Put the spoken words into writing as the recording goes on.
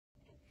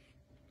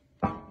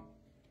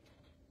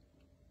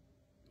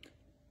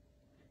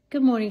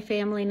Good morning,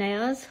 family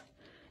Naz.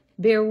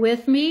 Bear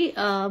with me.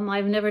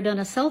 I've never done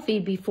a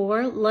selfie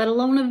before, let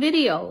alone a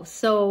video.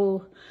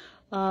 So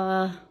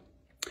I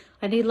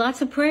need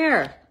lots of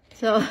prayer.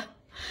 So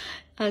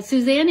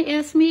Suzanne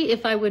asked me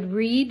if I would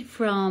read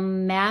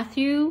from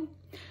Matthew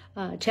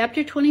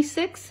chapter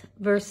 26,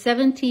 verse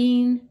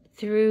 17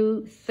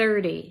 through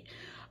 30.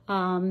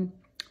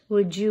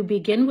 Would you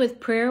begin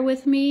with prayer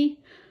with me?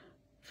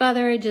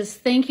 Father, I just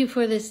thank you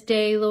for this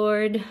day,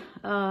 Lord.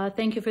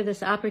 Thank you for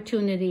this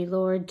opportunity,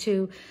 Lord,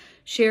 to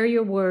share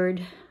your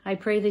word. I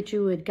pray that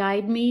you would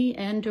guide me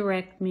and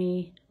direct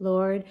me,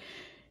 Lord.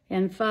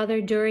 And Father,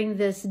 during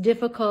this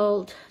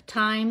difficult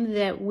time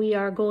that we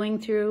are going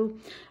through,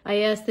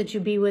 I ask that you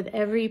be with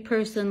every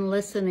person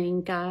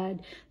listening, God,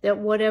 that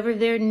whatever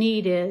their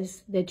need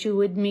is, that you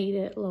would meet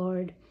it,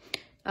 Lord.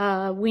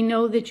 We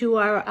know that you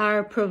are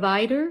our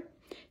provider,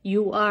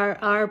 you are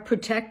our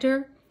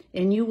protector,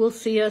 and you will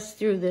see us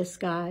through this,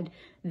 God,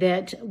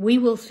 that we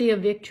will see a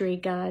victory,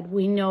 God.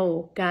 We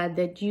know, God,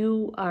 that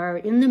you are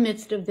in the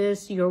midst of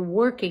this. You're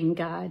working,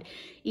 God,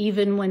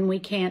 even when we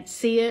can't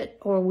see it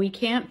or we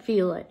can't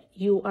feel it.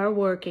 You are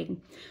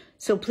working.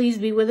 So please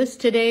be with us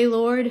today,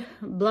 Lord.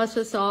 Bless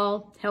us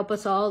all. Help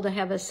us all to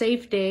have a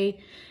safe day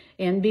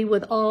and be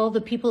with all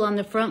the people on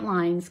the front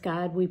lines,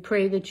 God. We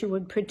pray that you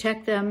would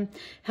protect them,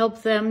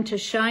 help them to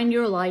shine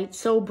your light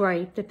so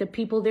bright that the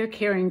people they're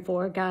caring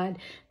for, God,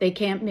 they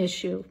can't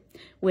miss you.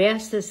 We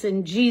ask this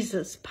in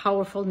Jesus'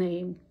 powerful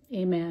name.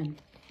 Amen.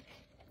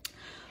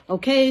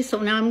 Okay, so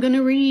now I'm going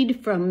to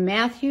read from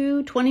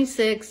Matthew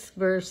 26,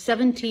 verse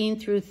 17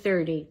 through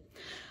 30.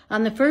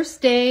 On the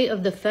first day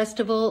of the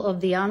festival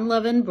of the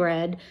unleavened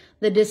bread,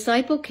 the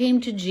disciple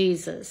came to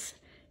Jesus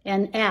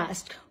and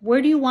asked,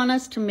 "Where do you want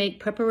us to make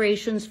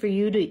preparations for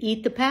you to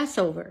eat the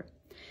Passover?"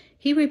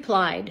 He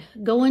replied,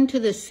 "Go into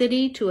the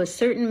city to a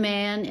certain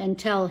man and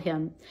tell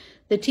him,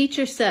 'The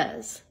teacher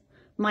says,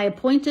 my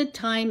appointed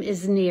time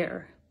is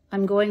near.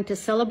 I'm going to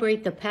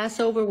celebrate the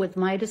Passover with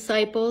my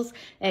disciples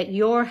at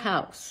your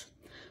house.'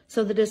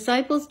 So the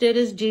disciples did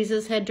as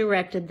Jesus had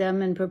directed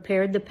them and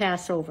prepared the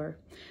Passover.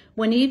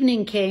 When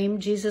evening came,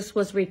 Jesus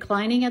was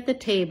reclining at the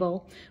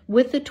table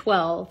with the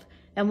 12,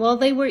 and while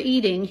they were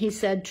eating, he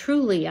said,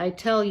 'Truly, I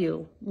tell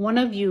you, one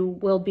of you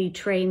will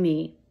betray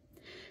me.'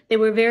 They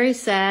were very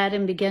sad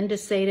and began to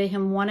say to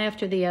him one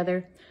after the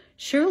other,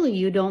 'Surely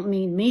you don't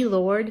mean me,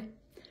 Lord.'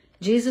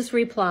 Jesus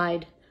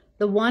replied,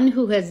 'The one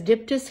who has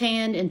dipped his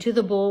hand into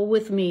the bowl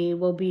with me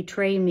will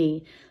betray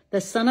me. The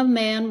Son of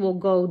Man will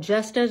go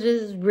just as it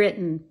is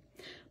written.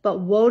 But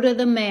woe to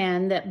the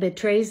man that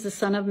betrays the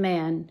Son of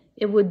Man.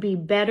 It would be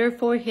better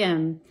for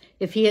him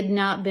if he had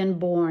not been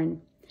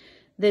born.'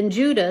 Then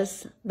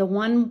Judas, the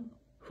one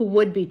who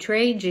would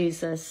betray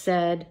Jesus,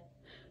 said,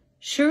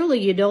 'Surely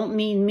you don't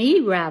mean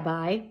me,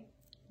 Rabbi.'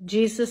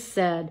 Jesus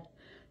said,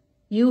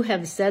 'You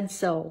have said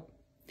so.'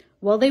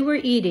 While they were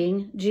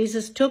eating,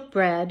 Jesus took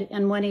bread,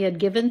 and when he had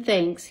given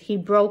thanks, he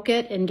broke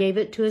it and gave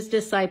it to his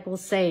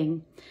disciples,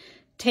 saying,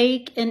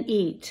 'Take and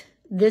eat.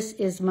 This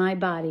is my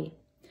body.'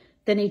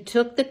 Then he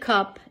took the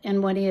cup,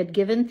 and when he had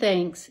given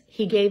thanks,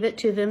 he gave it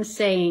to them,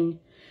 saying,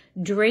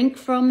 'Drink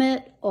from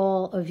it,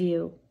 all of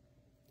you.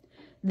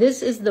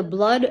 This is the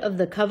blood of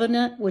the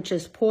covenant, which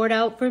is poured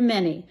out for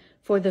many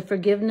for the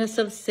forgiveness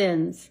of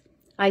sins.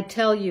 I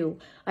tell you,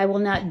 I will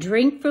not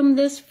drink from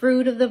this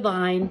fruit of the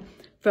vine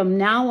from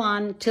now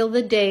on till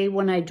the day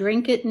when I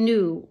drink it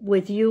new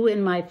with you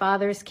in my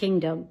Father's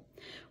kingdom.'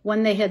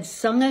 When they had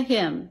sung a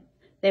hymn,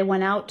 they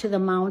went out to the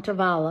Mount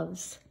of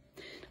Olives."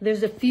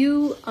 There's a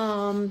few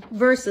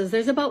verses,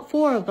 there's about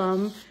 4 of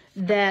them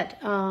that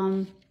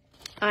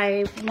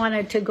I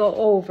wanted to go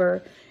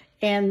over.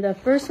 And the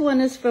first one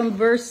is from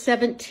verse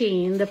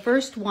 17. The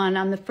first one,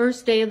 on the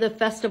first day of the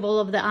festival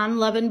of the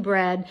unleavened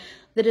bread,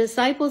 the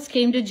disciples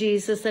came to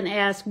Jesus and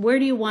asked, "Where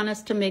do you want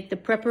us to make the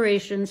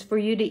preparations for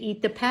you to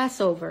eat the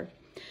Passover?"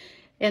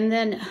 And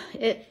then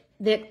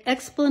the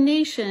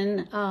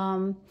explanation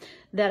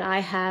that I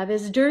have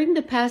is, during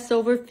the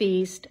Passover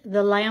feast,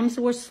 the lambs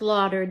were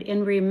slaughtered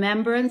in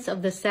remembrance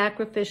of the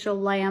sacrificial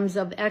lambs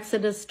of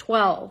Exodus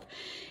 12.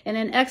 And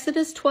in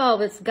Exodus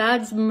 12, it's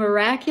God's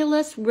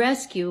miraculous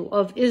rescue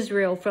of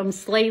Israel from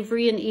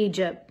slavery in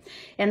Egypt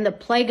and the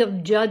plague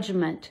of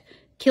judgment,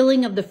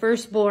 killing of the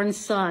firstborn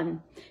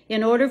son.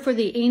 In order for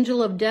the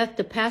angel of death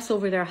to pass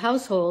over their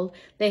household,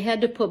 they had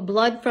to put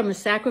blood from a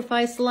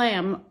sacrificed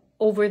lamb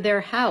over their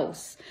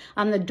house,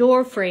 on the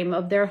doorframe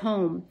of their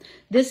home.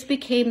 This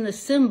became the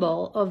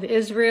symbol of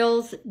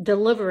Israel's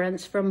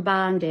deliverance from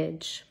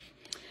bondage.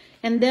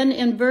 And then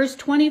in verse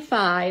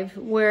 25,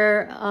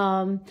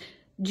 where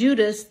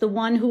Judas, the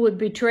one who would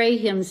betray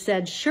him,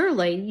 said,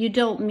 "Surely you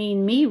don't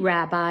mean me,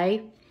 Rabbi."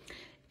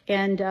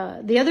 And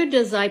the other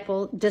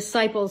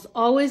disciples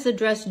always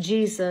addressed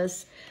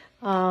Jesus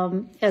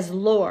as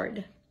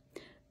Lord.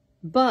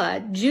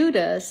 But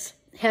Judas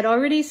had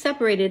already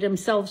separated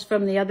himself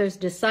from the other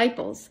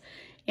disciples,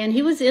 and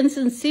he was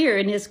insincere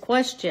in his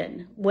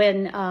question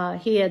when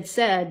he had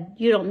said,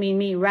 "You don't mean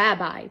me,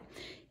 Rabbi."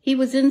 He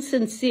was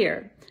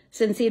insincere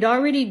since he'd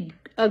already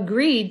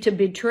agreed to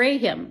betray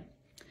him.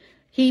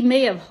 He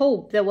may have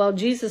hoped that while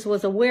Jesus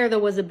was aware there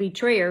was a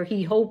betrayer,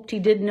 he hoped he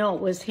didn't know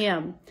it was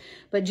him.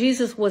 But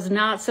Jesus was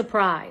not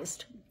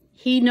surprised.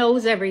 He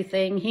knows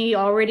everything. He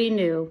already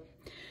knew.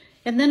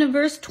 And then in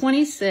verse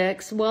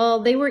 26, while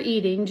they were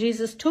eating,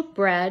 Jesus took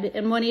bread,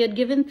 and when he had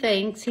given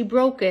thanks, he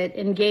broke it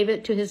and gave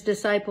it to his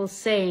disciples,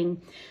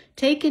 saying,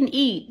 "Take and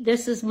eat,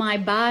 this is my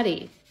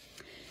body."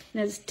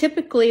 And it's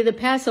typically the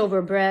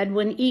Passover bread,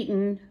 when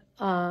eaten,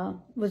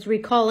 was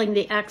recalling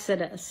the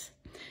Exodus.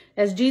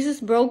 As Jesus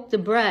broke the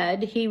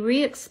bread, he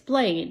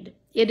re-explained,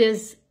 it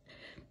is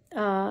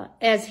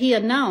as he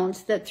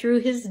announced that through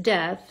his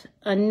death,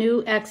 a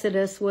new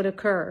Exodus would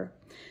occur.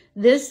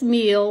 This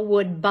meal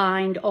would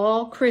bind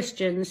all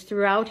Christians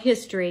throughout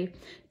history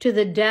to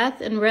the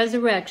death and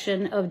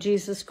resurrection of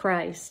Jesus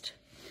Christ.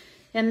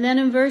 And then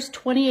in verse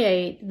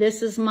 28,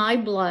 this is my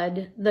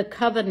blood, the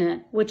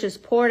covenant, which is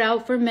poured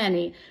out for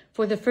many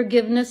for the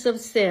forgiveness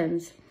of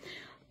sins.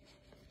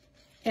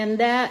 And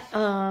that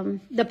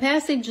the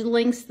passage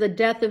links the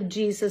death of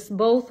Jesus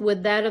both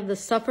with that of the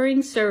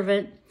suffering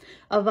servant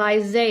of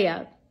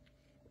Isaiah.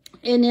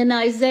 And in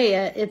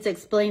Isaiah, it's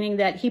explaining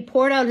that he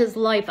poured out his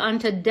life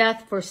unto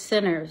death for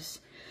sinners.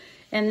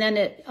 And then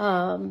it,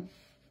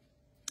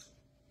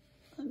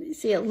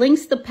 it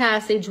links the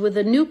passage with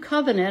the new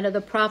covenant of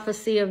the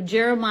prophecy of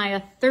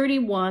Jeremiah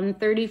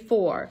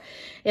 31:34.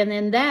 And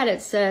in that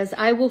it says,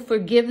 I will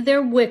forgive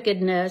their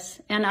wickedness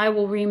and I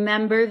will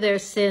remember their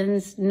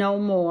sins no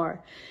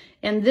more.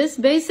 And this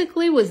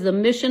basically was the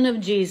mission of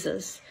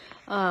Jesus.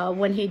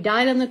 When he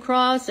died on the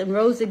cross and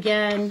rose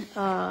again,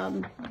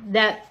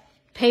 that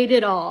paid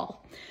it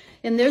all.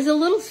 And there's a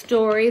little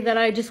story that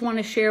I just want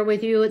to share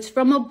with you. It's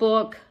from a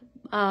book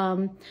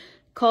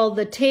called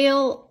The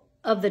Tale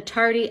of the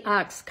Tardy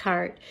Ox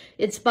Cart.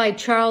 It's by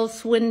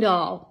Charles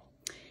Swindoll.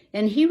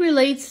 And he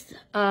relates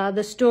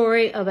the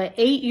story of an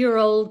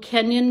 8-year-old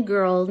Kenyan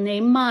girl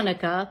named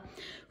Monica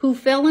who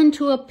fell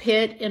into a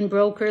pit and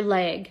broke her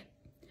leg.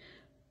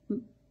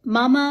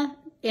 Mama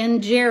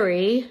and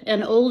Jerry,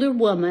 an older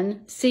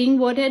woman, seeing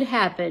what had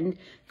happened,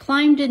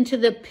 climbed into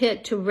the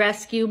pit to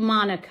rescue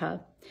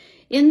Monica.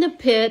 In the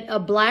pit, a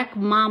black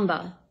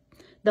mamba,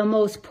 the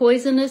most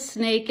poisonous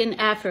snake in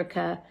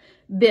Africa,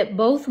 bit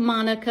both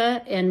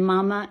Monica and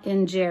Mama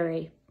and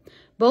Jerry.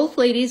 Both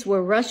ladies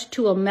were rushed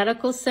to a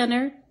medical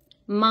center.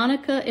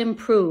 Monica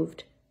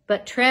improved,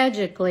 but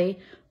tragically,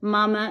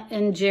 Mama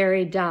and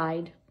Jerry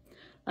died.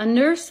 A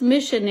nurse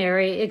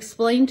missionary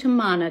explained to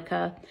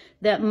Monica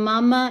that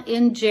Mama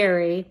and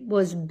Jerry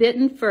was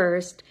bitten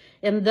first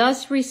and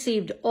thus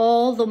received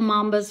all the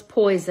mamba's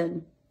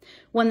poison.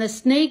 When the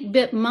snake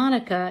bit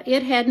Monica,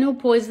 it had no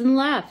poison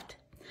left.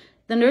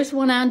 The nurse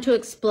went on to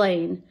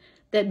explain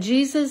that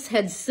Jesus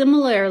had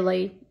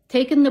similarly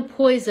taken the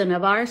poison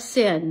of our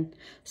sin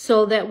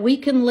so that we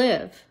can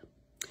live.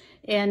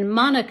 And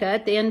Monica,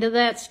 at the end of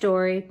that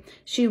story,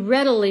 she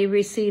readily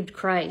received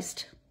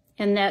Christ.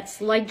 And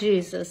that's like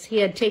Jesus. He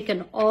had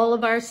taken all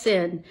of our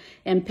sin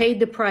and paid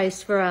the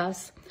price for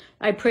us.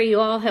 I pray you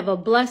all have a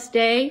blessed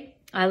day.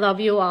 I love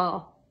you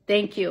all.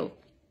 Thank you.